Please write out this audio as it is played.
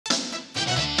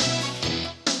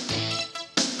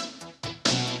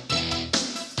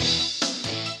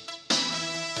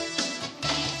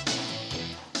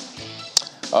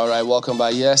All right, welcome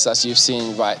back. Yes, as you've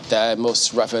seen right there,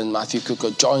 Most Reverend Matthew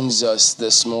Kukah joins us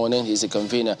this morning. He's the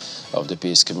convener of the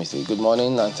Peace Committee. Good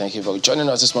morning, and thank you for joining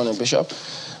us this morning, Bishop.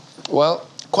 Well,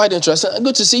 quite interesting.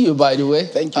 Good to see you, by the way.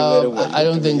 Thank you very much. I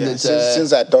don't think that...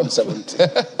 Since I turned 70.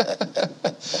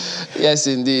 Yes,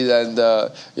 indeed, and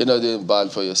you're not doing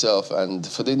bad for yourself and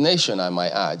for the nation, I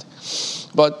might add.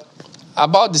 But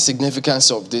about the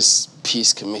significance of this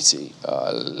Peace Committee,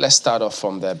 let's start off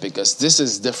from there, because this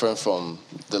is different from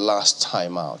the last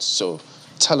time out. So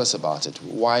tell us about it.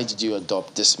 Why did you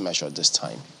adopt this measure this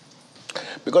time?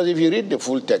 Because if you read the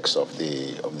full text of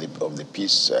the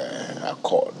peace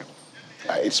accord,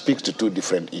 it speaks to two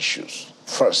different issues.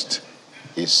 First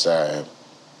is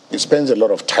it spends a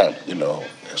lot of time,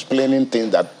 explaining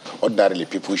things that ordinarily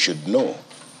people should know,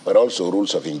 but also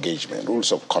rules of engagement,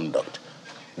 rules of conduct,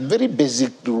 very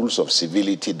basic rules of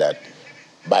civility that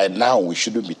by now we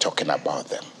shouldn't be talking about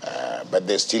them, but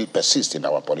they still persist in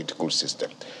our political system.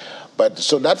 But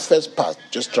so that first part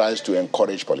just tries to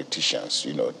encourage politicians,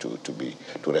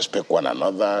 to respect one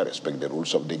another, respect the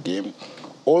rules of the game,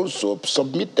 also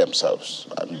submit themselves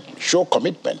and show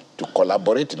commitment to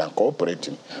collaborating and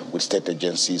cooperating with state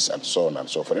agencies and so on and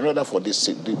so forth, in order for this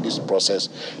process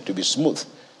to be smooth.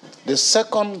 The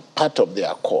second part of the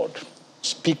accord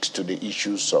speaks to the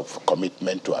issues of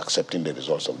commitment to accepting the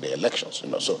results of the elections.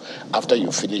 So after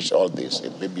you finish all this,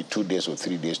 it may be 2 days or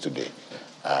 3 days today,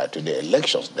 to the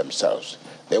elections themselves,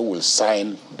 they will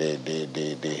sign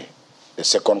the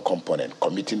second component,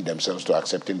 committing themselves to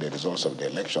accepting the results of the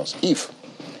elections if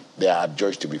they are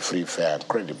judged to be free, fair, and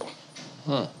credible.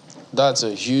 That's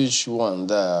a huge one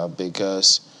there,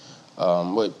 because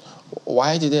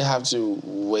why did they have to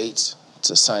wait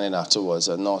to sign it afterwards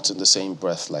and not in the same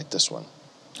breath like this one?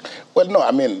 Well, no,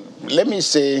 let me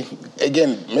say,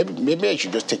 again, maybe I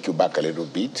should just take you back a little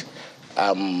bit.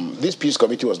 This Peace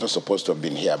Committee was not supposed to have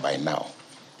been here by now,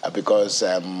 because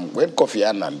when Kofi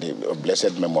Annan, the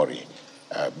blessed memory,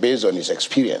 based on his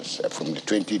experience from the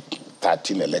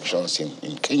 2013 elections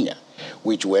in Kenya,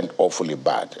 which went awfully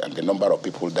bad, and the number of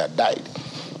people that died,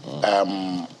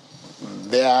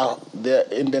 there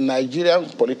in the Nigerian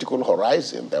political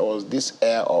horizon, there was this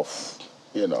air of,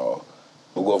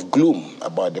 of gloom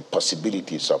about the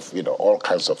possibilities of, all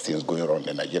kinds of things going on in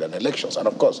the Nigerian elections. And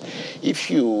of course,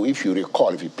 if you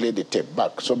recall, if you play the tape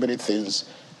back, so many things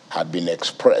had been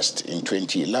expressed in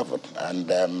 2011.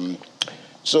 And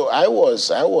so I was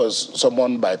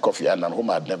summoned by Kofi Annan, whom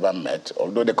I had never met,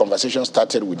 although the conversation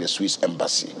started with the Swiss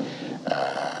embassy,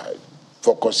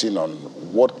 focusing on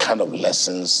what kind of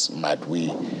lessons might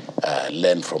we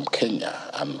learn from Kenya,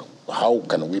 and how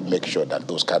can we make sure that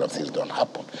those kind of things don't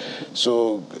happen.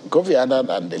 So Kofi Annan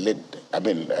and the late,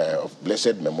 of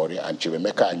blessed memory, and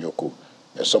Chimemeka Anyoku,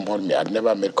 someone me, I'd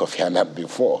never met Kofi Annan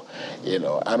before,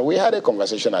 and we had a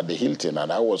conversation at the Hilton,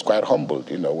 and I was quite humbled,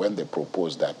 when they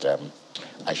proposed that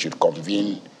I should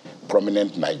convene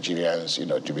prominent Nigerians,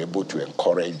 to be able to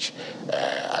encourage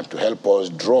and to help us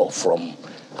draw from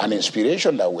an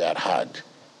inspiration that we had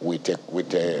with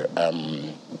a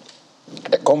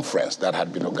conference that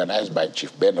had been organized by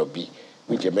Chief Ben Obi,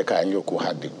 which Emeka Anyoku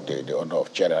had the honor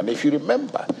of chairing. And if you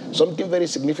remember, something very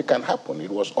significant happened.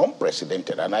 It was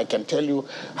unprecedented, and I can tell you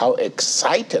how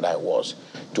excited I was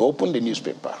to open the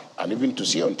newspaper and even to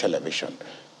see on television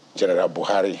General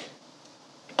Buhari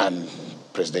and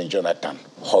President Jonathan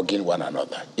hugging one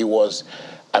another. It was,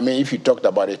 if you talked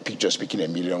about a picture speaking a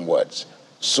million words.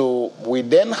 So we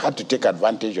then had to take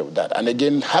advantage of that. And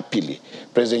again, happily,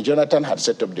 President Jonathan had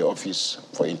set up the Office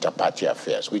for Inter-Party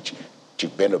Affairs, which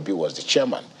Chief Ben Obi was the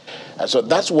chairman. And so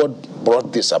that's what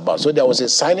brought this about. So there was a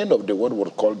signing of what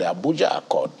was called the Abuja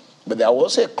Accord. But there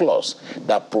was a clause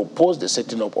that proposed the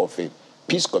setting up of a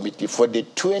Peace Committee for the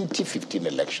 2015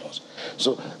 elections.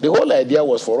 So the whole idea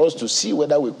was for us to see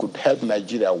whether we could help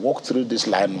Nigeria walk through this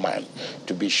landmine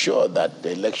to be sure that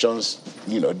the elections,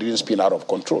 didn't spin out of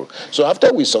control. So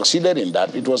after we succeeded in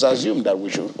that, it was assumed that we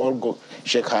should all go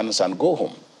shake hands and go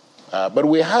home. But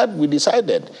we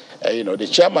decided, the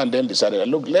chairman then decided,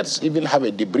 look, let's even have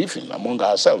a debriefing among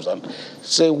ourselves and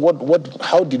say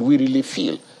how did we really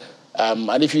feel?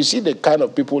 And if you see the kind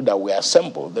of people that we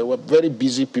assembled, they were very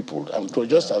busy people, and it was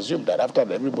just assumed that after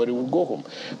that everybody would go home.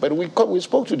 But we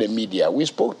spoke to the media, we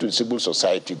spoke to civil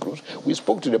society groups, we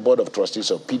spoke to the Board of Trustees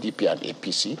of PDP and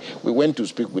APC. We went to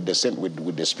speak with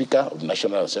the Speaker of the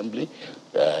National Assembly,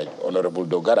 Honorable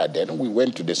Dogara then. We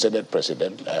went to the Senate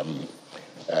President,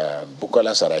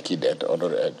 Bukola Saraki then,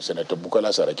 Senator Bukola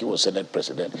Saraki was Senate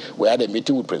President. We had a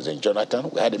meeting with President Jonathan.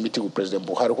 We had a meeting with President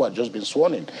Buhari, who had just been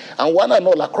sworn in. And one and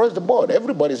all, across the board,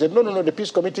 everybody said, no, the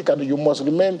Peace Committee, you must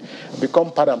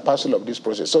become part and parcel of this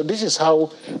process. So this is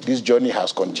how this journey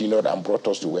has continued and brought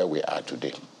us to where we are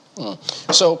today.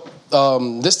 So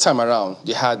this time around,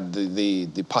 you had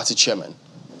the party chairman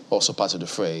also part of the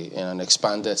fray in an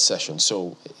expanded session.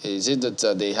 So is it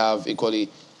that they have equally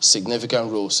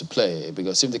significant roles to play?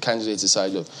 Because if the candidates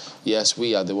decide, look, yes,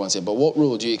 we are the ones here, but what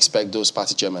role do you expect those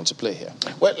party chairmen to play here?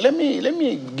 Well, let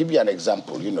me give you an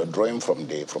example, drawing from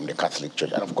the Catholic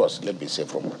Church, and of course, let me say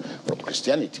from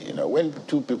Christianity. When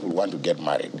two people want to get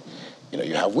married,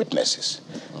 you have witnesses,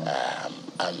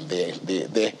 and they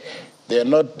are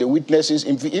not the witnesses.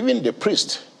 Even the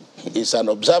priest is an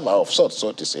observer of sorts,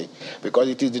 so to say, because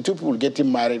it is the two people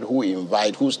getting married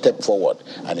who step forward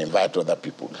and invite other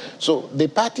people. So the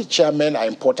party chairmen are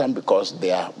important because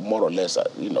they are more or less,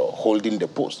 holding the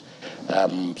post.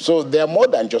 So they are more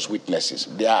than just witnesses.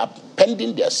 They are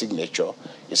pending their signature.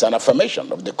 It's an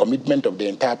affirmation of the commitment of the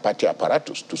entire party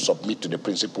apparatus to submit to the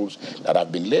principles that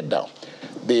have been laid down.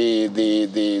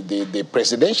 The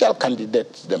presidential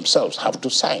candidates themselves have to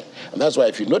sign. And that's why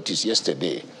if you notice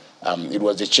yesterday, it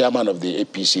was the chairman of the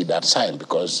APC that signed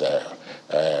because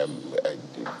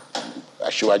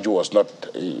Asiwaju was not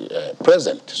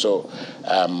present. So,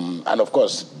 and of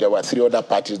course, there were 3 other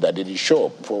parties that didn't show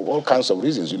up for all kinds of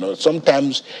reasons.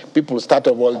 Sometimes people start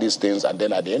off all these things and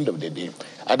then at the end of the day,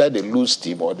 either they lose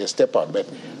steam or they step out. But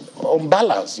on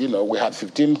balance, we had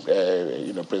 15,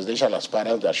 presidential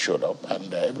aspirants that showed up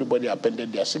and everybody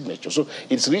appended their signature. So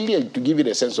it's really to give it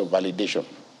a sense of validation.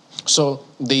 So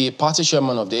the party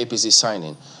chairman of the APC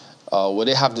signing, will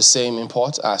they have the same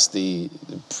import as the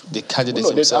candidates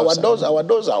themselves? Our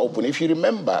doors are open. If you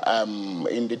remember,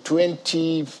 in the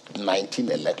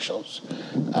 2019 elections,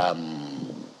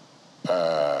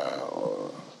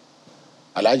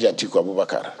 Alhaji Atiku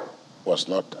Abubakar was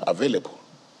not available.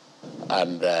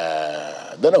 And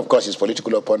then, of course, his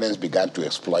political opponents began to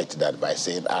exploit that by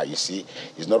saying, you see,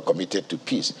 he's not committed to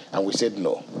peace. And we said,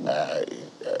 no.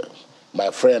 My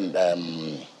friend,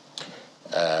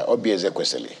 Obieze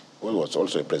Kwesili, who was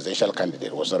also a presidential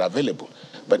candidate, was not available.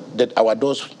 But our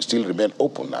doors still remain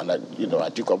open. And,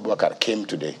 Atiku Abubakar came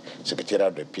to the Secretariat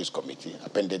of the Peace Committee,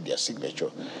 appended their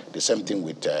signature. The same thing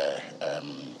with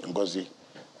Ngozi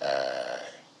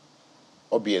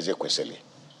Obieze Kwesili.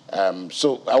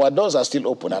 So our doors are still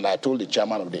open, and I told the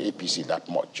chairman of the APC that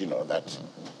much, that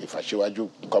if Asiwaju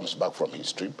comes back from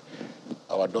his trip,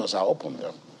 our doors are open.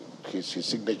 His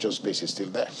signature space is still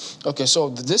there. Okay, so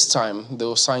this time they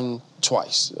will sign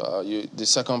twice. The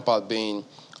second part being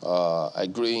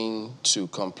agreeing to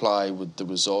comply with the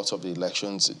results of the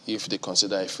elections if they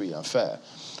consider it free and fair.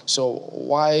 So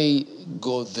why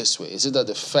go this way? Is it that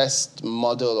the first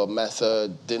model or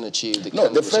method didn't achieve the kind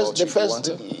of results you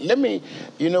wanted? Let me,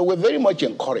 we're very much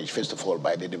encouraged, first of all,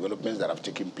 by the developments that have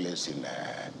taken place in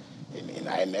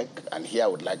INEC. And here I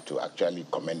would like to actually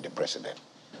commend the President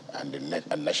and the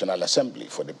National Assembly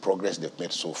for the progress they've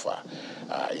made so far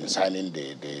in signing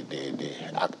the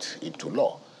act into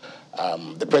law.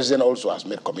 The President also has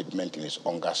made commitment in his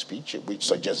Onga speech, which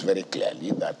suggests very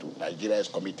clearly that Nigeria is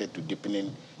committed to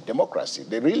deepening democracy.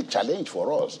 The real challenge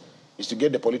for us is to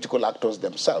get the political actors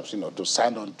themselves, to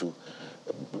sign on to,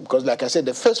 because like I said,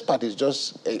 the first part is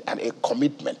just a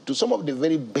commitment to some of the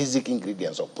very basic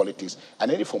ingredients of politics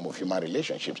and any form of human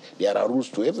relationships. There are rules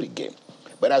to every game.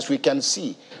 But as we can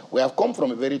see, we have come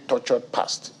from a very tortured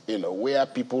past, where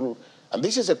people, and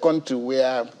this is a country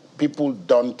where people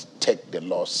don't take the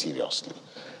law seriously,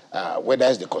 whether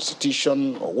it's the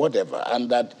Constitution or whatever,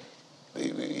 and that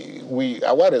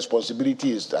our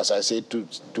responsibility is, as I say,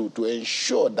 to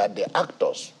ensure that the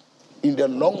actors, in the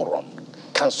long run,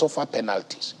 can suffer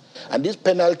penalties. And these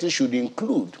penalties should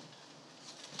include,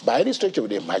 by any stretch of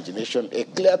the imagination, a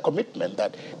clear commitment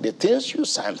that the things you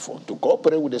sign for, to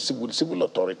cooperate with the civil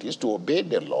authorities, to obey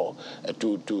the law,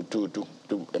 to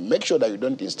make sure that you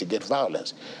don't instigate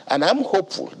violence. And I'm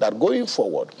hopeful that going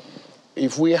forward,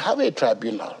 if we have a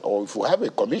tribunal or if we have a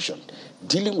commission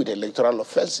dealing with electoral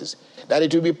offenses, that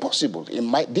it will be possible.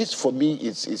 This, for me,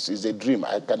 is a dream.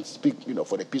 I can speak,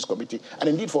 for the Peace Committee and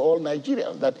indeed for all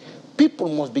Nigerians, that people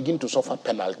must begin to suffer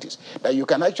penalties. That you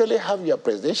can actually have your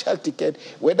presidential ticket,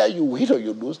 whether you win or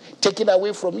you lose, taken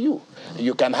away from you.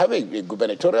 You can have a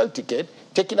gubernatorial ticket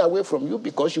taken away from you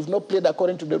because you've not played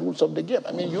according to the rules of the game.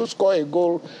 I mean, you score a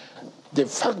goal, the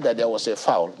fact that there was a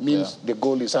foul means the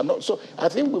goal is not. So I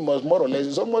think we must more or less,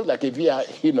 it's almost like a VAR.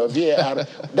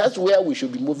 That's where we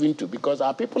should be moving to, because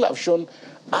our people have shown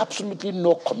absolutely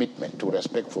no commitment to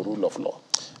respect for rule of law.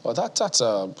 Well, that's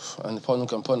an important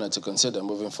component to consider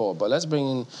moving forward. But let's bring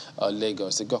in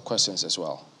Lagos. They got questions as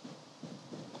well.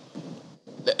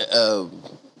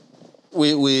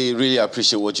 We really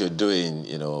appreciate what you're doing,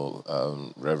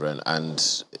 Reverend,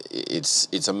 and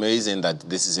it's amazing that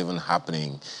this is even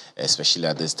happening, especially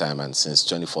at this time and since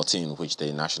 2014, which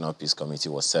the National Peace Committee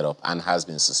was set up and has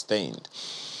been sustained.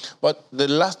 But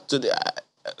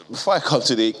before I come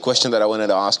to the question that I wanted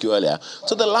to ask you earlier,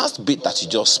 so the last bit that you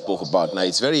just spoke about now,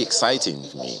 it's very exciting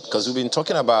to me because we've been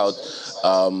talking about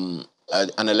an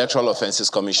Electoral Offences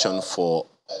Commission for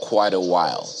quite a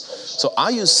while. So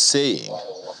are you saying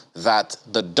that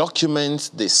the documents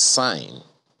they sign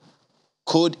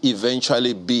could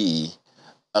eventually be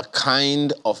a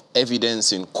kind of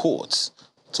evidence in court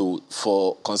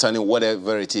for concerning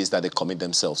whatever it is that they commit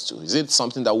themselves to? Is it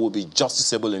something that will be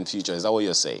justiciable in future? Is that what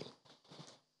you're saying?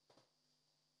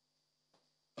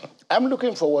 I'm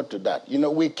looking forward to that.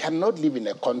 We cannot live in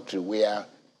a country where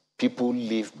people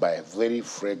live by very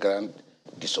flagrant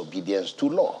disobedience to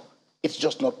law. It's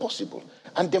just not possible.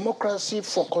 And democracy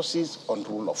focuses on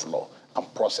rule of law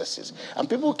and processes. And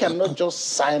people cannot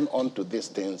just sign on to these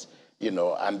things,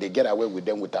 and they get away with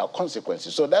them without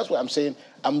consequences. So that's why I'm saying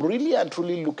I'm really and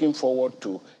truly looking forward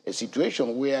to a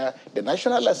situation where the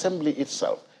National Assembly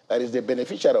itself, that is the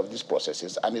beneficiary of these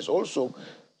processes, and is also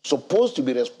supposed to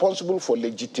be responsible for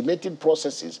legitimating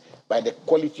processes by the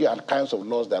quality and kinds of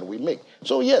laws that we make.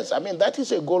 So yes, that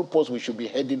is a goalpost we should be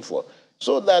heading for,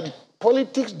 so that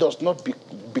politics does not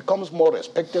becomes more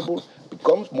respectable,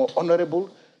 becomes more honorable.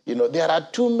 There are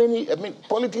too many.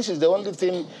 Politics is the only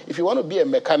thing. If you want to be a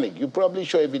mechanic, you probably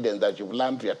show evidence that you've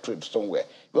learned your trade somewhere.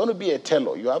 If you want to be a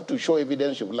tailor, you have to show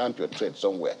evidence you've learned your trade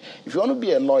somewhere. If you want to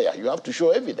be a lawyer, you have to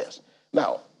show evidence.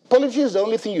 Now, politics is the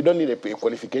only thing you don't need a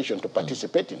qualification to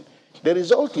participate in. The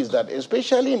result is that,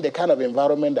 especially in the kind of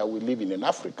environment that we live in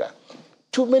Africa,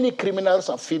 too many criminals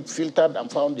have filtered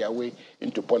and found their way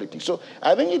into politics. So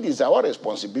I think it is our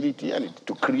responsibility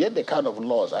to create the kind of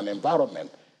laws and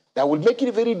environment that will make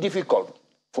it very difficult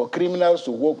for criminals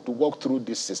to walk through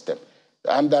this system.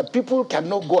 And that people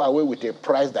cannot go away with a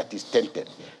price that is tainted.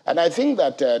 And I think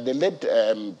that the late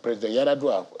President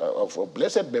Yar'Adua of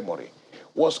blessed memory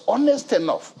was honest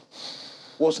enough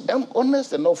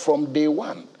from day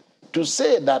one to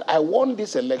say that I won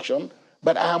this election,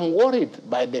 but I am worried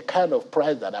by the kind of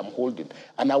price that I'm holding.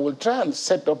 And I will try and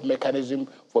set up mechanism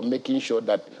for making sure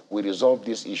that we resolve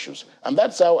these issues. And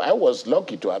that's how I was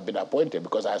lucky to have been appointed,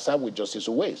 because I served with Justice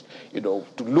Uwais,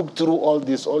 to look through all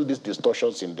these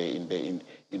distortions in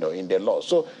the law.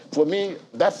 So for me,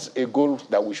 that's a goal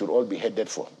that we should all be headed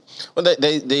for. Well,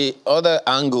 the other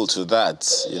angle to that,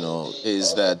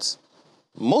 is that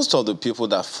most of the people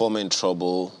that form in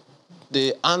trouble,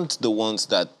 they aren't the ones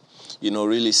that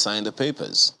really sign the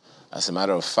papers. As a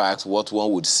matter of fact, what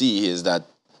one would see is that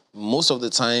most of the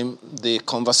time, the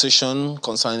conversation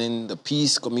concerning the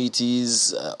peace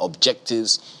committee's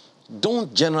objectives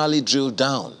don't generally drill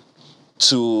down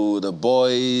to the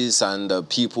boys and the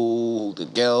people, the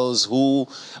girls who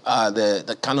are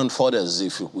the cannon fodders,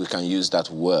 if we can use that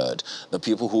word, the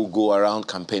people who go around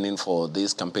campaigning for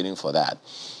this, campaigning for that.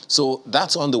 So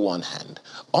that's on the one hand.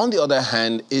 On the other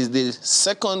hand, is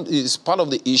part of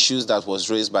the issues that was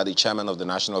raised by the chairman of the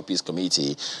National Peace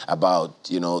Committee about,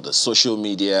 the social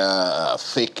media,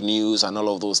 fake news, and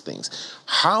all of those things.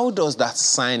 How does that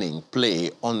signing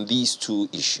play on these two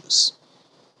issues?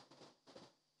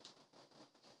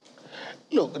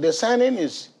 Look, the signing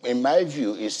is, in my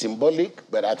view, is symbolic,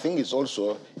 but I think it's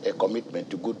also a commitment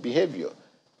to good behavior.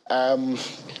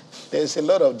 There's a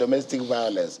lot of domestic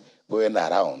violence going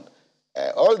around.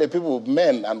 All the people,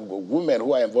 men and women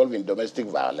who are involved in domestic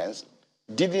violence,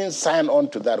 didn't sign on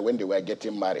to that when they were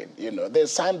getting married. They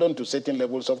signed on to certain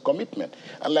levels of commitment.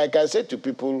 And like I said to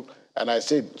people, and I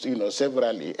said,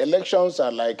 severally, elections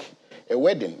are like a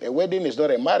wedding. A wedding is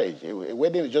not a marriage. A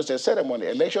wedding is just a ceremony.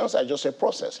 Elections are just a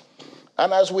process.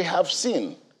 And as we have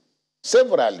seen,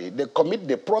 severally, they commit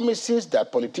the promises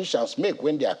that politicians make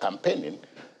when they are campaigning,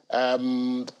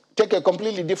 take a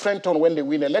completely different tone when they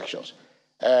win elections.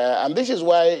 And this is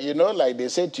why, like they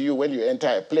say to you when you enter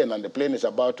a plane and the plane is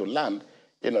about to land,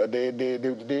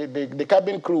 the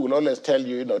cabin crew will always tell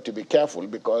you, to be careful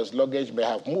because luggage may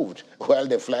have moved while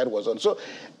the flight was on. So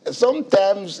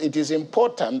sometimes it is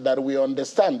important that we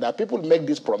understand that people make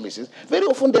these promises. Very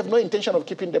often they have no intention of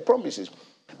keeping the promises.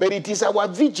 But it is our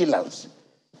vigilance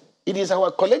It is our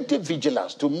collective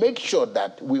vigilance to make sure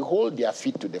that we hold their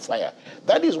feet to the fire.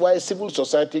 That is why civil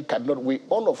society cannot,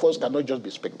 all of us cannot just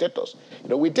be spectators.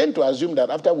 We tend to assume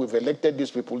that after we've elected these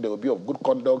people, they will be of good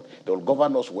conduct, they will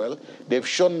govern us well. They've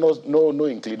shown us no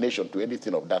inclination to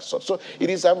anything of that sort. So it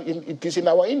is in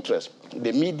our interest.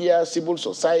 The media, civil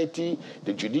society,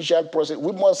 the judicial process,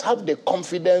 we must have the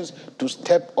confidence to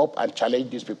step up and challenge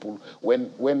these people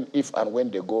if and when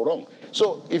they go wrong.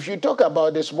 So if you talk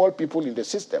about the small people in the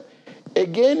system,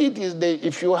 again, it is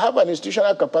if you have an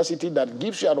institutional capacity that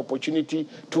gives you an opportunity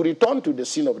to return to the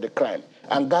scene of the crime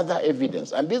and gather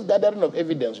evidence. And this gathering of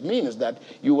evidence means that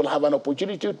you will have an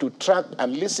opportunity to track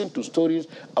and listen to stories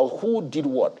of who did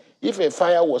what. If a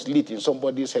fire was lit in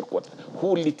somebody's headquarters,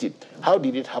 who lit it? How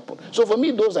did it happen? So for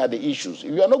me, those are the issues.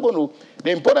 If you are not going to,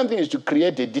 the important thing is to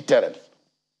create a deterrent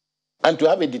and to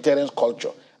have a deterrence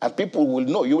culture. And people will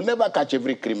know. You will never catch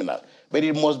every criminal. But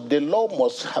the law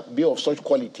must be of such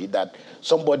quality that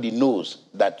somebody knows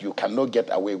that you cannot get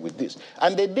away with this.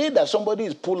 And the day that somebody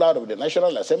is pulled out of the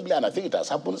National Assembly, and I think it has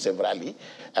happened severally,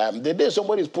 the day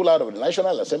somebody is pulled out of the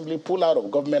National Assembly, pulled out of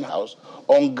Government House,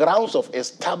 on grounds of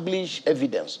established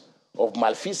evidence of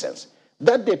malfeasance,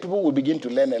 that day people will begin to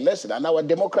learn a lesson, and our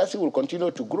democracy will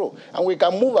continue to grow. And we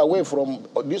can move away from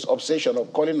this obsession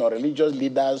of calling on religious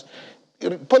leaders.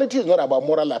 Politics is not about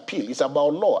moral appeal. It's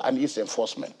about law and its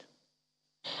enforcement.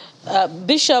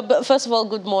 Bishop, first of all,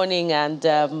 good morning, and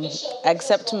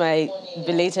accept my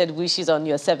belated wishes on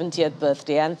your 70th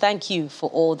birthday, and thank you for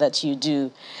all that you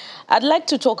do. I'd like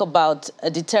to talk about a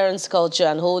deterrence culture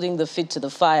and holding the feet to the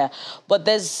fire, but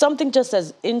there's something just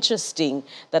as interesting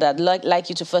that I'd like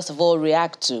you to first of all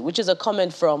react to, which is a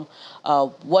comment from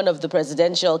one of the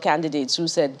presidential candidates who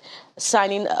said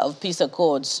signing of peace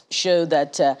accords show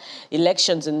that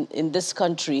elections in this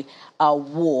country are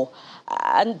war.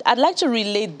 And I'd like to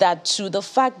relate that to the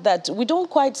fact that we don't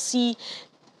quite see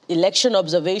election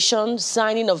observation,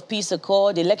 signing of peace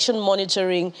accord, election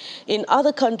monitoring in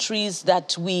other countries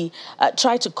that we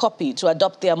try to copy, to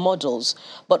adopt their models,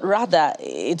 but rather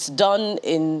it's done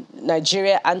in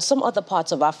Nigeria and some other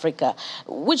parts of Africa,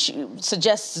 which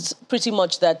suggests pretty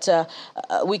much that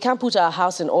we can't put our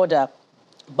house in order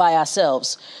by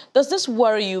ourselves. Does this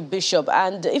worry you, Bishop?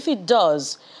 And if it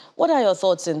does, what are your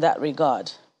thoughts in that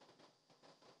regard?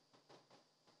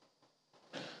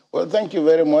 Well, thank you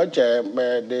very much.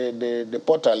 The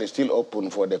portal is still open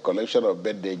for the collection of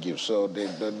birthday gifts, so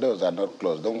those are not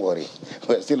closed. Don't worry.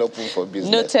 We're still open for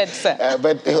business. Noted, sir.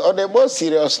 But on a more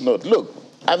serious note, look,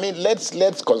 I mean,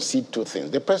 let's concede two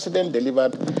things. The president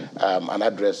delivered an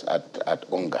address at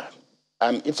UNGA,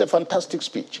 and it's a fantastic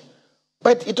speech.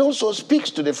 But it also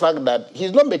speaks to the fact that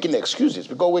he's not making excuses,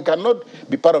 because we cannot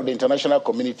be part of the international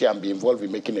community and be involved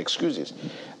in making excuses.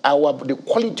 The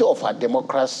quality of our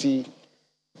democracy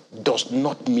does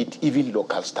not meet even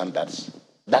local standards.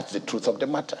 That's the truth of the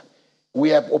matter.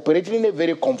 We are operating in a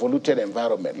very convoluted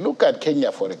environment. Look at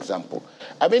Kenya, for example.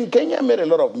 I mean, Kenya made a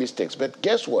lot of mistakes, but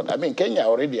guess what? I mean, Kenya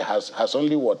already has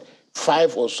only,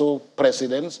 5 or so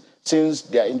presidents since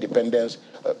their independence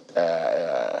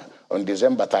on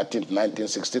December 13th,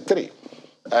 1963.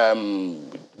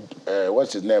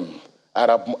 What's his name?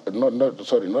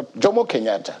 Jomo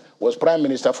Kenyatta was prime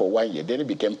minister for 1 year, then he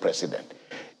became president.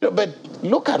 But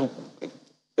look at,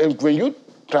 when you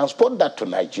transport that to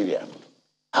Nigeria,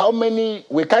 how many,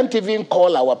 we can't even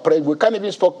call we can't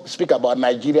even speak about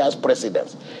Nigeria's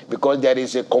presidents, because there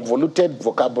is a convoluted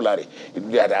vocabulary.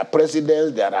 There are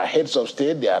presidents, there are heads of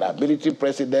state, there are military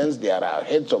presidents, there are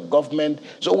heads of government.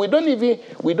 So we don't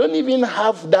even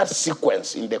have that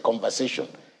sequence in the conversation.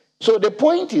 So the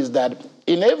point is that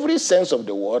in every sense of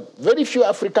the word, very few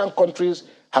African countries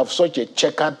have such a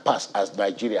checkered past as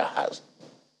Nigeria has.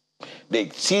 The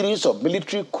series of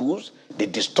military coups, the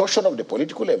distortion of the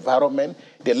political environment,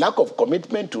 the lack of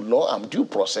commitment to law and due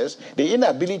process, the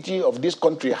inability of this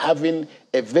country having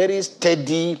a very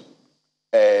steady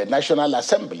National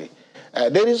Assembly.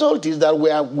 The result is that we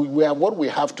are what we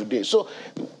have today. So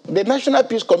the National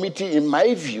Peace Committee, in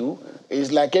my view,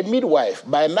 is like a midwife.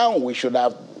 By now, we should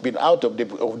have been out of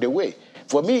the way.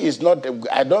 For me, it's not.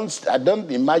 I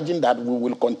don't imagine that we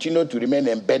will continue to remain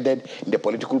embedded in the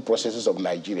political processes of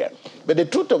Nigeria. But the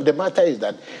truth of the matter is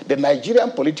that the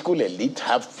Nigerian political elite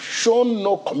have shown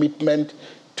no commitment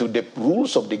to the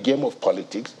rules of the game of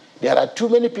politics. There are too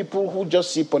many people who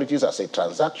just see politics as a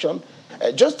transaction.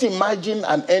 Just imagine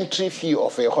an entry fee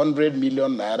of 100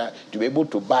 million naira to be able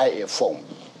to buy a form.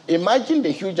 Imagine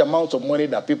the huge amounts of money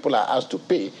that people are asked to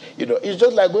pay. It's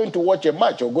just like going to watch a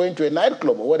match or going to a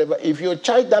nightclub or whatever. If you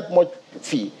charge that much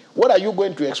fee, what are you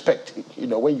going to expect,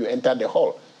 when you enter the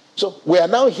hall? So we are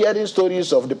now hearing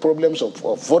stories of the problems of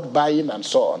vote buying and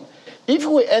so on.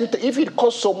 If it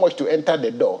costs so much to enter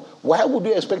the door, why would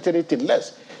we expect anything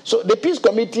less? So the peace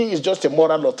committee is just a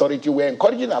moral authority. We're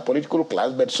encouraging our political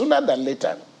class, but sooner than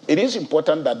later, it is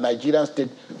important that Nigerians take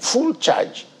full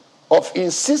charge of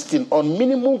insisting on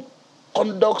minimum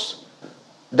conducts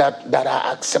that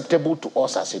are acceptable to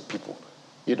us as a people.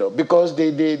 Because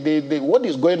what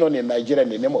is going on in Nigeria in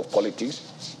the name of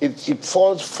politics, it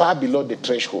falls far below the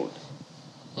threshold.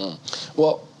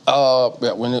 Well,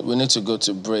 yeah, we need to go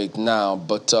to break now,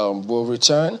 but we'll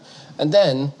return. And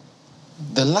then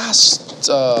the last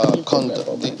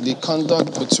the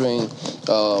conduct between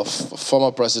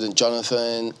former President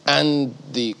Jonathan and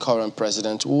the current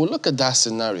president, we'll look at that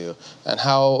scenario and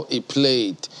how it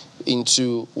played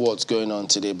into what's going on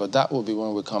today. But that will be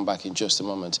when we come back in just a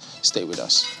moment. Stay with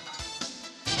us.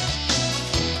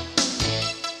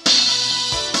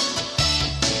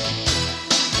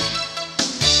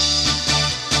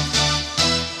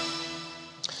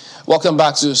 Welcome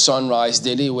back to Sunrise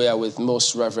Daily. We are with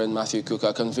Most Reverend Matthew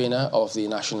Kukah, convener of the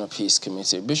National Peace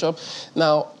Committee. Bishop,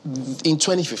 now, in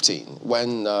 2015,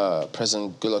 when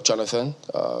President Goodluck Jonathan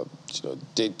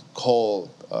did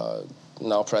call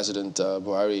now President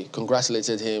Buhari,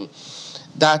 congratulated him,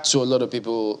 that to a lot of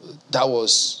people, that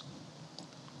was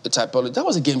a typology, that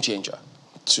was a game changer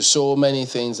to so many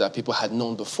things that people had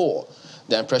known before,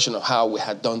 the impression of how we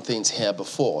had done things here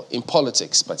before, in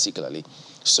politics particularly.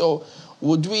 So,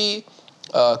 would we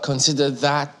consider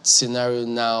that scenario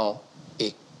now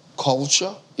a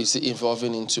culture? Is it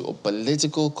evolving into a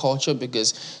political culture?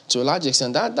 Because to a large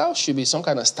extent, that should be some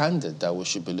kind of standard that we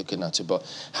should be looking at. But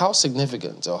how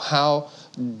significant or how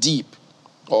deep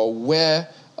or where,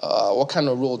 what kind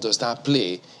of role does that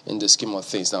play in the scheme of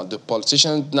things? Now, do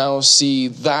politicians now see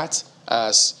that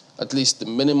as at least the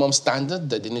minimum standard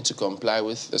that they need to comply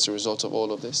with as a result of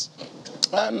all of this?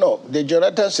 No, the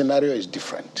Jonathan scenario is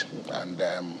different. And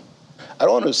I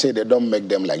don't want to say they don't make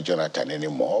them like Jonathan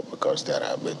anymore, because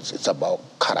it's about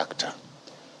character.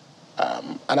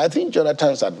 And I think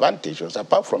Jonathan's advantage was,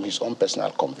 apart from his own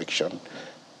personal conviction,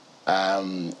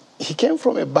 he came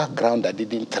from a background that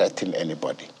didn't threaten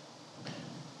anybody.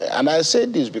 And I say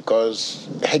this because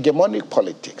hegemonic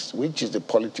politics, which is the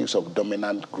politics of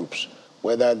dominant groups,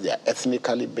 whether they are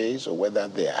ethnically based or whether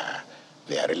they are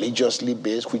religiously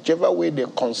based, whichever way they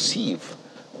conceive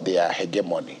their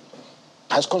hegemony,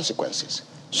 has consequences.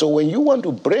 So when you want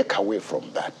to break away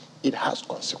from that, it has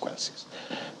consequences.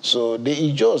 So the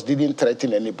Ijos didn't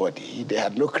threaten anybody. They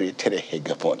had not created a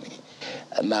hegemony.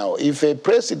 And now, if a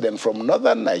president from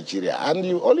northern Nigeria, and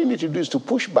all you need to do is to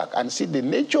push back and see the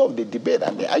nature of the debate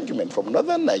and the argument from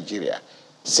northern Nigeria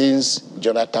since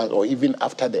Jonathan, or even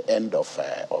after the end of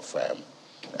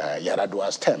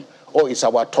Yaradua's term, it's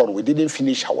our turn, we didn't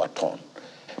finish our turn.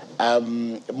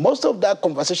 Most of that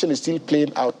conversation is still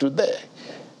playing out today.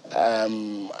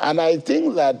 And I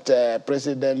think that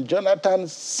President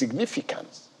Jonathan's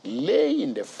significance lay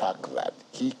in the fact that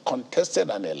he contested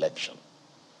an election.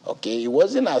 Okay, it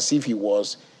wasn't as if he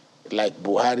was like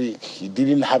Buhari, he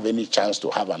didn't have any chance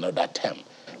to have another term,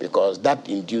 because that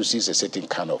induces a certain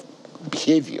kind of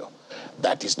behavior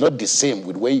that is not the same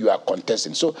with when you are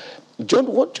contesting. So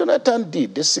what Jonathan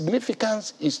did, the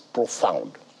significance is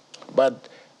profound.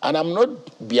 And I'm not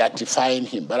beatifying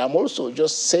him, but I'm also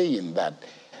just saying that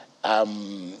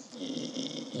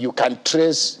you can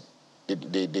trace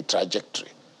the trajectory.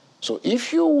 So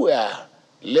if you were,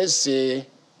 let's say,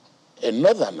 a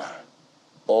northerner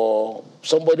or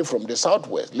somebody from the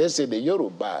southwest, let's say the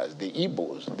Yorubas, the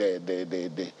Igbos,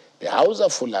 the Hausa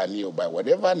Fulani, or by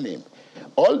whatever name,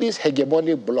 all these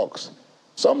hegemonic blocks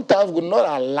sometimes will not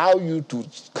allow you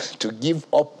to give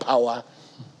up power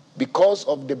because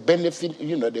of the benefit,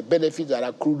 the benefits that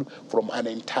are accrued from an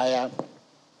entire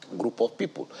group of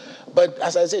people. But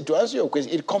as I said, to answer your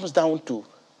question, it comes down to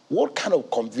what kind of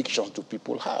convictions do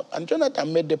people have? And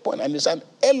Jonathan made the point, and it's an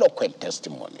eloquent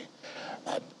testimony,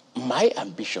 that my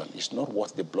ambition is not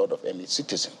worth the blood of any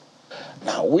citizen.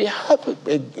 Now, we have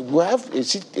a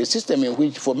system in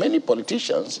which, for many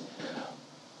politicians,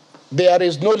 there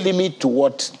is no limit to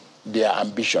what their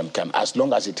ambition can, as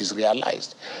long as it is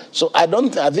realized. So I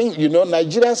think,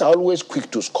 Nigerians are always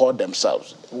quick to score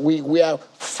themselves. We are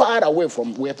far away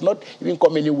from, we have not even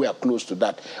come anywhere close to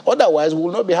that. Otherwise, we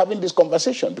will not be having this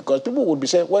conversation, because people would be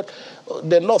saying, well,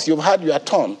 the North, you've had your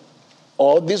turn,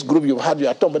 or this group, you've had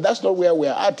your turn, but that's not where we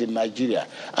are at in Nigeria.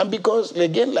 And because,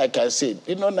 again, like I said,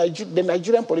 the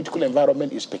Nigerian political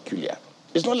environment is peculiar.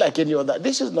 It's not like any other.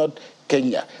 This is not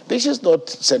Kenya. This is not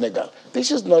Senegal.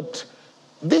 This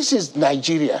is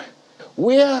Nigeria,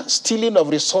 where stealing of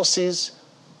resources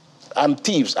and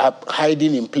thieves are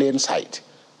hiding in plain sight,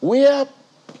 where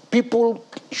people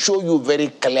show you very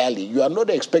clearly you are not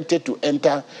expected to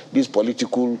enter this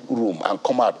political room and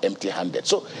come out empty-handed.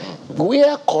 So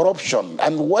where corruption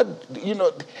and what,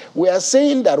 we are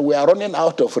saying that we are running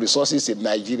out of resources in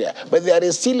Nigeria, but there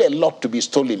is still a lot to be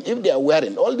stolen. If they are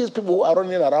wearing all these people who are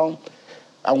running around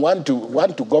and want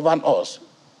to govern us,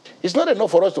 it's not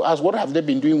enough for us to ask what have they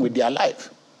been doing with their life.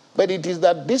 But it is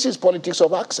that this is politics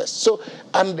of access. So,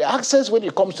 and the access when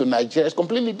it comes to Nigeria is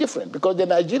completely different, because the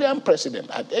Nigerian president,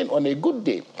 on a good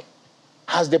day,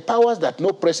 has the powers that no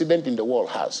president in the world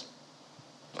has.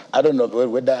 I don't know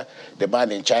whether the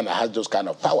man in China has those kind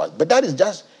of powers, but that is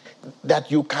just that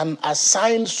you can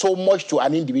assign so much to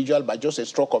an individual by just a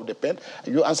stroke of the pen.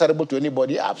 Are you answerable to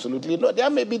anybody? Absolutely not. There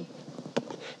may be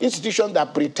institutions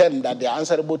that pretend that they are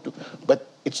answerable to, but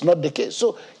it's not the case.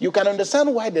 So you can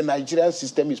understand why the Nigerian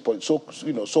system is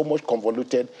so much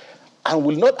convoluted and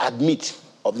will not admit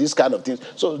of these kind of things.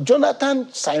 So Jonathan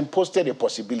signposted a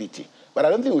possibility, but I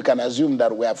don't think we can assume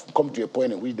that we have come to a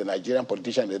point in which the Nigerian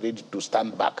politician is ready to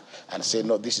stand back and say,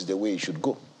 no, this is the way it should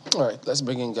go. All right, let's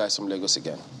bring in guys from Lagos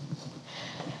again.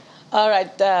 All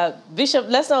right, Bishop,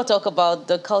 let's now talk about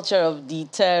the culture of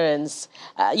deterrence.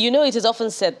 It is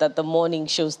often said that the morning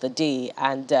shows the day,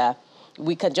 and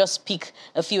we can just pick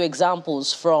a few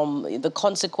examples from the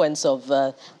consequence of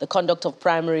the conduct of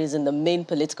primaries in the main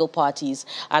political parties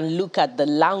and look at the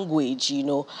language,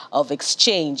 of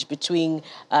exchange between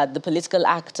the political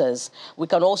actors. We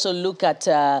can also look at,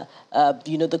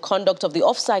 the conduct of the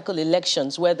off-cycle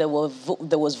elections where there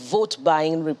was vote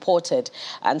buying reported,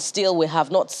 and still we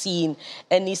have not seen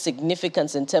any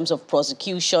significance in terms of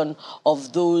prosecution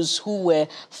of those who were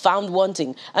found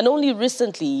wanting. And only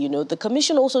recently, the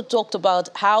commission also talked about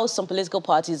how some political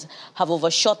parties have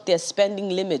overshot their spending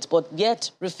limit, but yet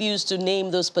refuse to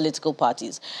name those political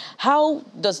parties. How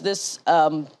does this,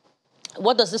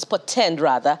 what does this portend,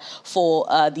 rather, for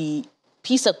the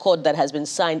peace accord that has been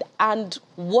signed, and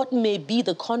what may be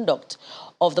the conduct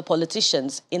of the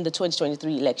politicians in the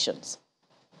 2023 elections?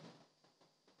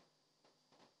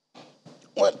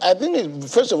 Well, I think,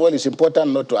 first of all, it's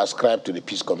important not to ascribe to the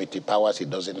Peace Committee powers it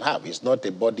doesn't have. It's not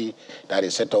a body that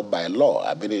is set up by law.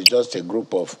 I mean, it's just a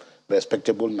group of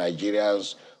respectable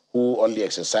Nigerians who only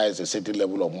exercise a certain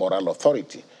level of moral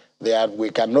authority. We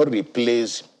cannot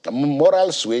replace,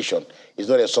 moral suasion is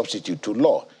not a substitute to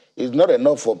law. It's not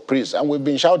enough for priests. And we've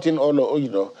been shouting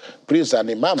priests and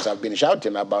imams have been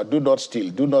shouting about do not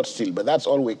steal, but that's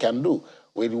all we can do.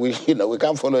 We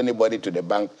can't follow anybody to the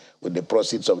bank with the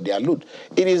proceeds of their loot.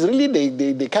 It is really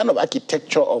the kind of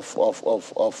architecture of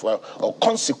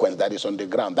consequence that is on the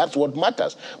ground. That's what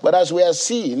matters. But as we are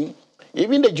seeing,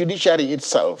 even the judiciary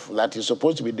itself, that is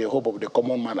supposed to be the hope of the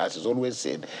common man, as is always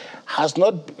said, has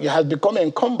become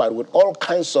encumbered with all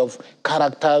kinds of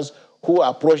characters who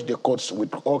approach the courts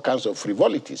with all kinds of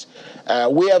frivolities.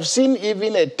 We have seen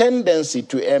even a tendency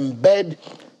to embed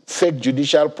fake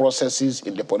judicial processes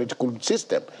in the political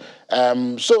system.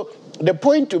 So the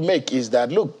point to make is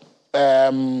that, look,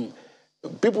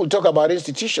 people talk about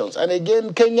institutions. And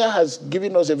again, Kenya has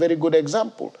given us a very good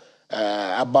example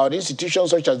about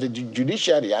institutions such as the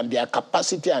judiciary and their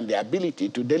capacity and their ability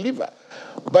to deliver.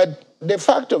 But the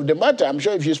fact of the matter, I'm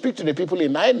sure if you speak to the people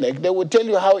in INEC, they will tell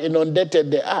you how inundated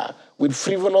they are with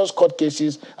frivolous court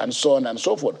cases and so on and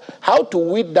so forth. How to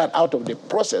weed that out of the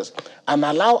process and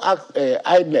allow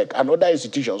INEC and other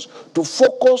institutions to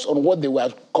focus on what they were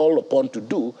called upon to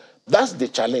do, that's the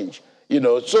challenge.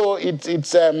 So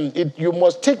you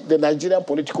must take the Nigerian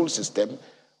political system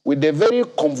with a very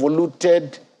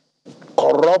convoluted,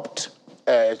 corrupt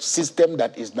system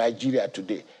that is Nigeria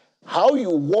today. How you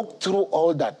walk through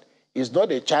all that is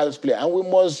not a child's play, and we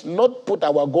must not put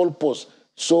our goalposts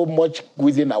so much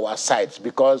within our sights,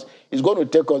 because it's going to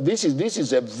take us. This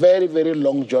is a very, very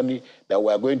long journey that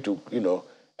we are going to,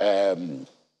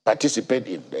 participate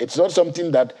in. It's not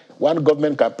something that one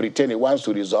government can pretend it wants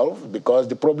to resolve, because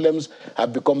the problems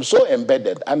have become so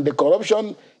embedded, and the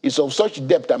corruption is of such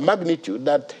depth and magnitude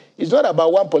that it's not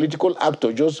about one political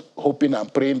actor just hoping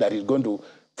and praying that he's going to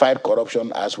fight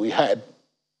corruption, as we had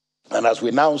and as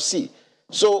we now see.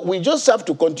 So we just have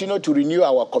to continue to renew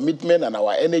our commitment and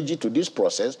our energy to this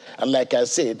process. And like I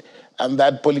said, and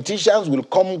that politicians will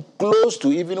come close to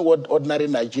even what ordinary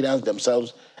Nigerians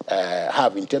themselves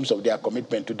have in terms of their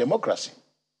commitment to democracy.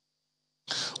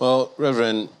 Well,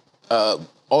 Reverend,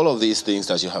 all of these things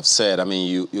that you have said, I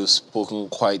mean, you've spoken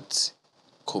quite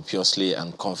copiously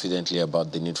and confidently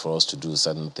about the need for us to do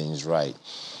certain things right.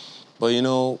 But,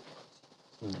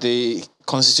 the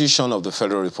Constitution of the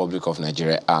Federal Republic of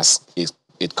Nigeria, as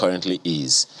it currently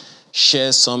is,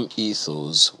 shares some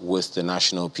ethos with the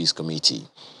National Peace Committee.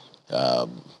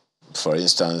 For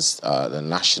instance, the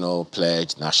national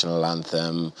pledge, national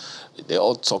anthem, they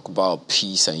all talk about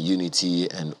peace and unity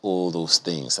and all those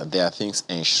things. And there are things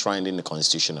enshrined in the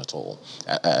Constitution at all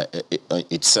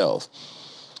itself.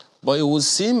 But it would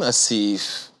seem as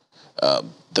if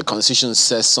the Constitution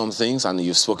says some things, and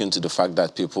you've spoken to the fact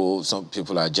that some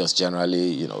people are just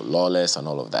generally, lawless and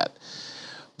all of that.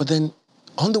 But then,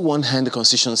 on the one hand, the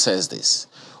Constitution says this.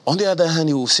 On the other hand,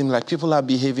 it will seem like people are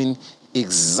behaving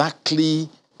exactly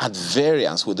at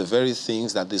variance with the very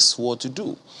things that they swore to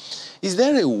do. Is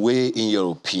there a way, in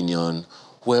your opinion,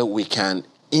 where we can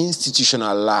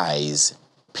institutionalize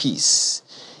peace,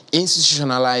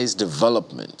 institutionalize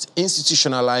development,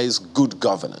 institutionalize good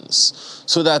governance,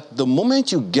 so that the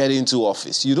moment you get into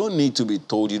office, you don't need to be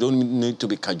told, you don't need to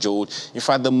be cajoled. In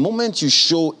fact, the moment you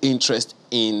show interest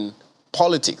in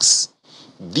politics,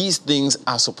 these things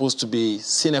are supposed to be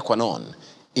sine qua non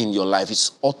in your life.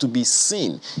 It ought to be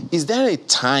seen. Is there a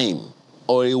time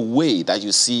or a way that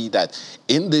you see that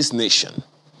in this nation,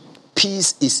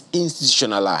 peace is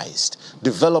institutionalized,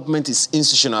 development is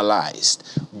institutionalized,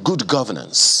 good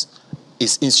governance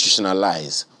is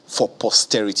institutionalized for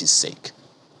posterity's sake?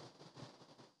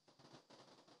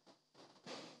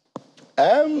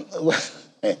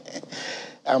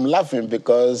 I'm laughing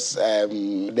because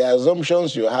the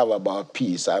assumptions you have about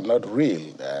peace are not real.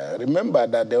 Remember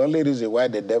that the only reason why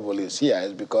the devil is here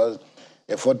is because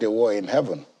they fought a war in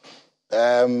heaven.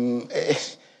 We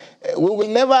will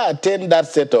never attain that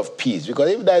set of peace, because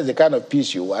if that is the kind of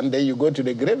peace you want, then you go to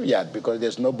the graveyard because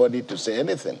there's nobody to say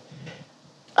anything.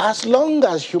 As long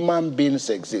as human beings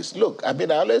exist, look, I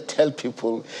always tell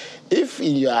people, if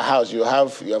in your house you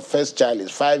have your first child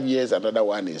is 5 years, another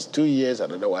one is 2 years,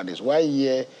 another one is 1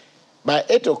 year, by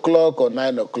 8 o'clock or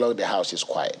 9 o'clock, the house is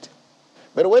quiet.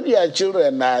 But when your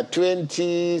children are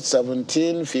 20,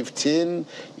 17, 15,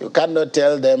 you cannot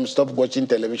tell them, stop watching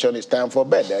television, it's time for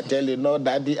bed. They tell you, no,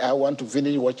 Daddy, I want to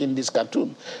finish watching this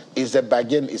cartoon. It's a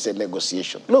bargain, it's a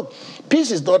negotiation. Look,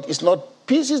 peace is not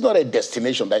a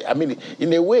destination.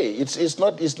 In a way, it's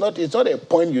not a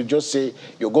point you just say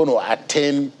you're going to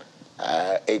attain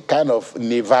a kind of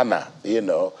nirvana,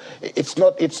 It's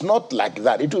not like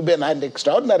that. It would be an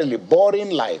extraordinarily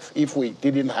boring life if we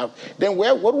didn't have. Then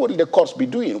what would the courts be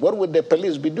doing? What would the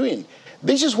police be doing?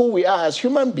 This is who we are as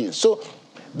human beings. So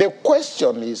the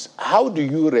question is, how do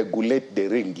you regulate the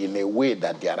ring in a way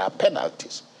that there are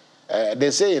penalties? They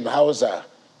say in Hausa,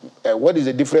 what is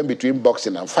the difference between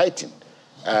boxing and fighting?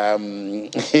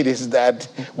 It is that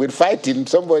with fighting,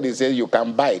 somebody says you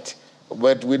can bite.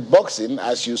 But with boxing,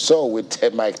 as you saw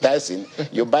with Mike Tyson,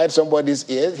 you bite somebody's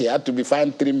ears, he had to be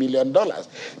fined $3 million.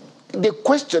 The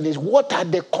question is, what are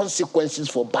the consequences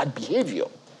for bad behavior?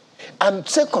 And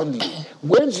secondly,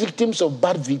 when victims of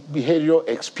bad behavior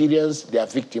experience their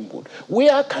victimhood,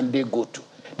 where can they go to?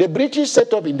 The British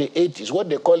set up in the 80s what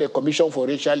they call a Commission for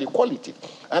Racial Equality.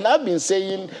 And I've been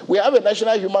saying we have a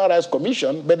National Human Rights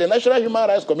Commission, but the National Human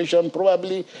Rights Commission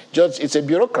probably it's a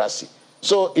bureaucracy.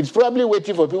 So it's probably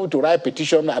waiting for people to write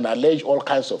petition and allege all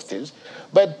kinds of things.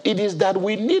 But it is that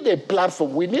we need a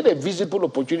platform, we need a visible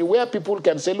opportunity where people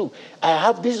can say, look,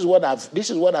 this is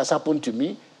what has happened to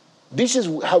me. This is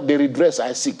how the redress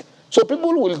I seek. So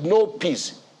people will know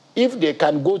peace if they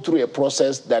can go through a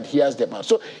process that hears them out.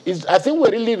 So I think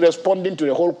we're really responding to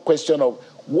the whole question of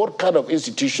what kind of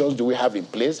institutions do we have in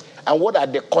place and what are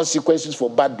the consequences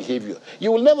for bad behavior.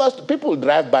 People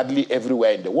drive badly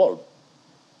everywhere in the world.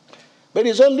 But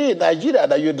it's only in Nigeria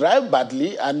that you drive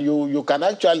badly and you can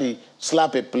actually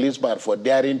slap a policeman for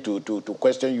daring to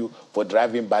question you for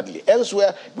driving badly.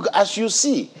 Elsewhere, because as you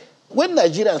see, when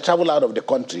Nigerians travel out of the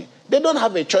country, they don't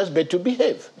have a choice but to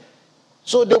behave.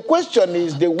 So the question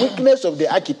is the weakness of the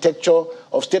architecture,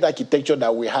 of state architecture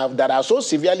that we have that are so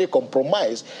severely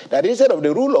compromised that instead of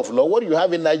the rule of law, what you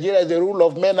have in Nigeria is the rule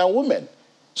of men and women.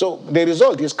 So the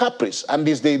result is caprice, and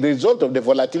it's the result of the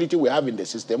volatility we have in the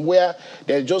system where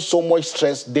there's just so much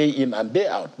stress day in and day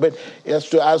out. But as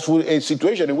for a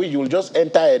situation in which you will just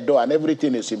enter a door and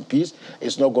everything is in peace,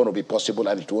 it's not going to be possible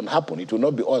and it won't happen. It will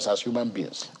not be us as human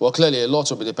beings. Well, clearly a lot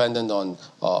will be dependent on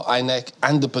INEC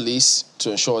and the police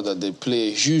to ensure that they play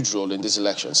a huge role in these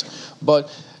elections. But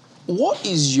what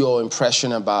is your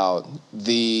impression about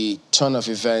the turn of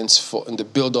events in the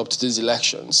build-up to these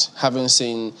elections, having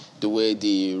seen the way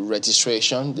the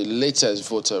registration, the latest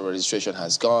voter registration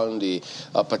has gone, the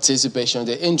participation,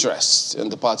 the interest in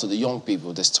the part of the young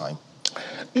people this time?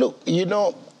 Look,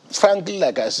 frankly,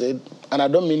 like I said, and I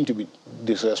don't mean to be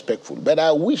disrespectful, but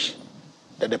I wish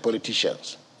that the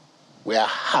politicians were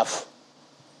half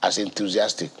as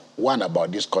enthusiastic, one,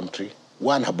 about this country,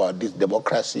 one about this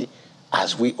democracy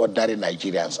as we ordinary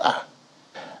Nigerians are.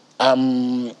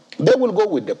 They will go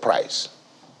with the price.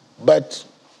 But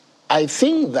I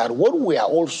think that what we are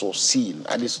also seeing,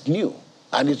 and it's new,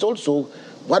 and it's also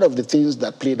one of the things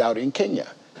that played out in Kenya,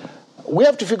 we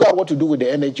have to figure out what to do with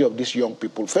the energy of these young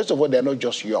people. First of all, they're not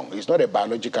just young. It's not a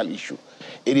biological issue.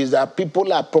 It is that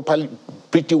people are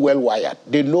pretty well wired.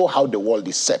 They know how the world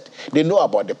is set. They know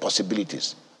about the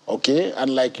possibilities. Okay?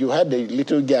 And like you had the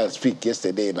little girl speak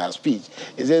yesterday in her speech,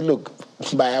 he said, look,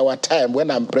 by our time,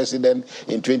 when I'm president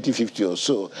in 2050 or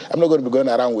so, I'm not going to be going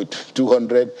around with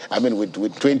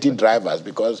 20 drivers,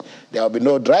 because there will be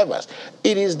no drivers.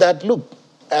 It is that, look,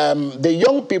 the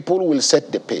young people will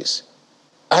set the pace.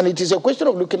 And it is a question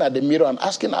of looking at the mirror and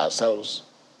asking ourselves,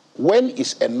 when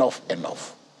is enough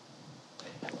enough?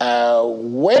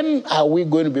 When are we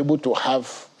going to be able to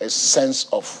have a sense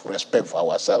of respect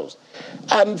for ourselves?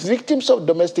 And victims of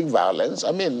domestic violence,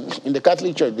 I mean, in the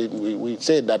Catholic Church, we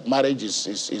say that marriage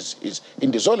is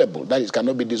indissoluble, that it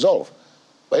cannot be dissolved.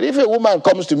 But if a woman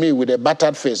comes to me with a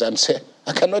battered face and says,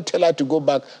 I cannot tell her to go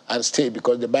back and stay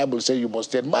because the Bible says you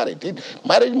must stay married.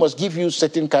 Marriage must give you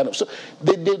certain kind of... So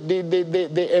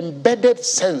the embedded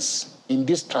sense in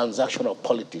this transaction of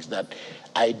politics that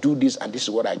I do this and this is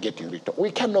what I get in return.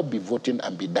 We cannot be voting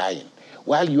and be dying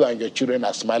while you and your children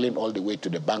are smiling all the way to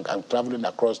the bank and traveling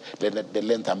across the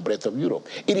length and breadth of Europe.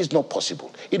 It is not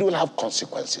possible. It will have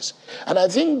consequences. And I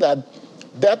think that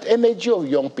that energy of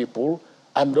young people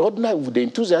and the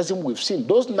enthusiasm we've seen,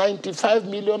 those 95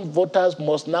 million voters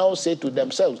must now say to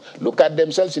themselves, look at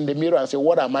themselves in the mirror and say,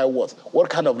 what am I worth? What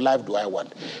kind of life do I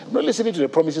want? I'm not listening to the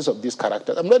promises of these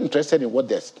characters. I'm not interested in what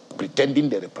they're pretending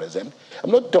they represent.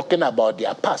 I'm not talking about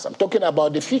their past. I'm talking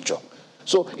about the future.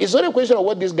 So it's not a question of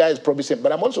what this guy is promising,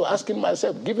 but I'm also asking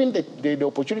myself, given the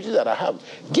opportunities that I have,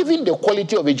 given the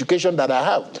quality of education that I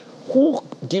have, who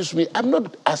gives me... I'm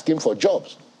not asking for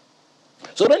jobs.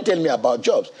 So don't tell me about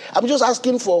jobs. I'm just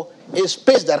asking for a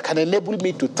space that can enable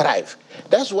me to thrive.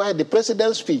 That's why the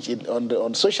president's speech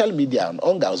on social media on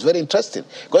Onga was very interesting,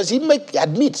 because he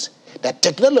admits that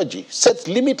technology sets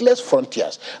limitless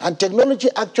frontiers, and technology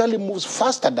actually moves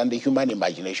faster than the human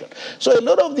imagination. So a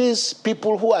lot of these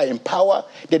people who are in power,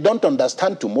 they don't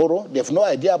understand tomorrow. They have no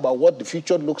idea about what the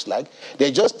future looks like.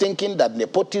 They're just thinking that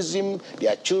nepotism,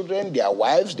 their children, their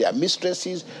wives, their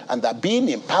mistresses, and that being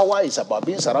in power is about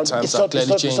being surrounded. It's not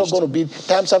going to be.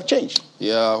 Times have changed.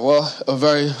 Yeah, well, a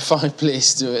very fine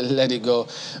place to let it go.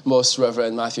 Most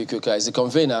Reverend Matthew Kukah is the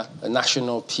convener, a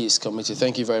National Peace Committee.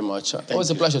 Thank you very much. It was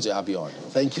a pleasure to have you on.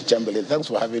 Thank you, Chamberlain. Thanks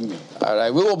for having me. All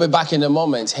right, we will be back in a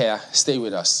moment here. Stay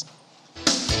with us.